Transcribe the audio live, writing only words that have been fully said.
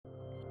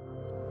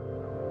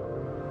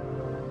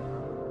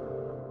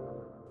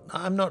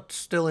I'm not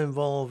still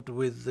involved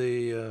with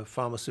the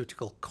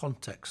pharmaceutical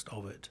context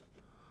of it.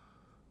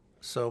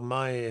 So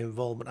my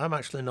involvement, I'm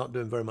actually not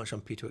doing very much on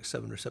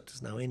P2X7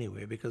 receptors now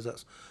anyway, because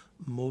that's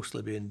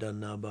mostly being done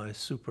now by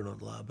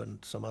Supernode Lab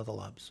and some other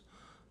labs.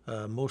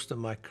 Most of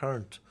my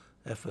current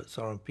efforts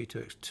are on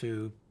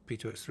P2X2,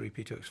 P2X3,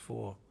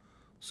 P2X4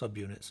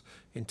 subunits,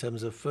 in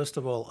terms of, first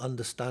of all,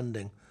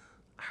 understanding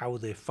how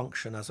they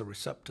function as a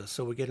receptor.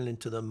 So we're getting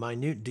into the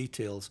minute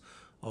details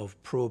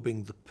of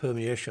probing the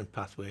permeation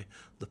pathway,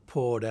 the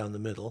pore down the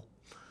middle.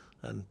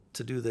 And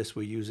to do this,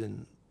 we're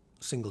using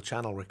single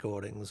channel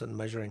recordings and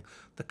measuring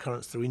the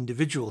currents through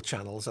individual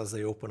channels as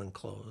they open and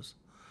close.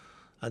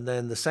 And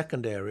then the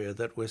second area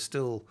that we're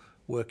still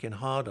working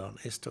hard on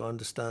is to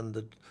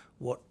understand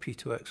what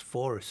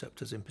P2X4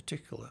 receptors in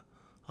particular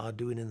are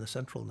doing in the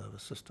central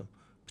nervous system,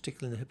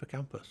 particularly in the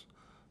hippocampus,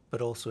 but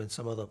also in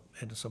some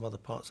other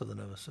parts of the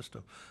nervous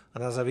system.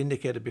 And as I've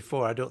indicated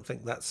before, I don't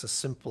think that's as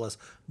simple as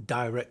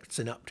direct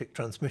synaptic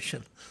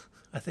transmission.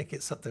 I think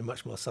it's something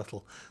much more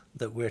subtle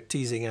that we're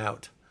teasing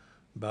out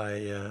by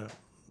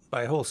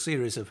a whole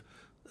series of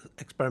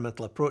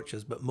experimental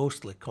approaches, but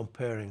mostly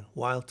comparing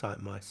wild-type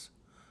mice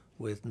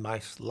with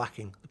mice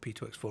lacking the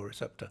P2X4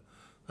 receptor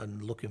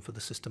and looking for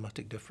the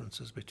systematic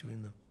differences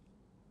between them.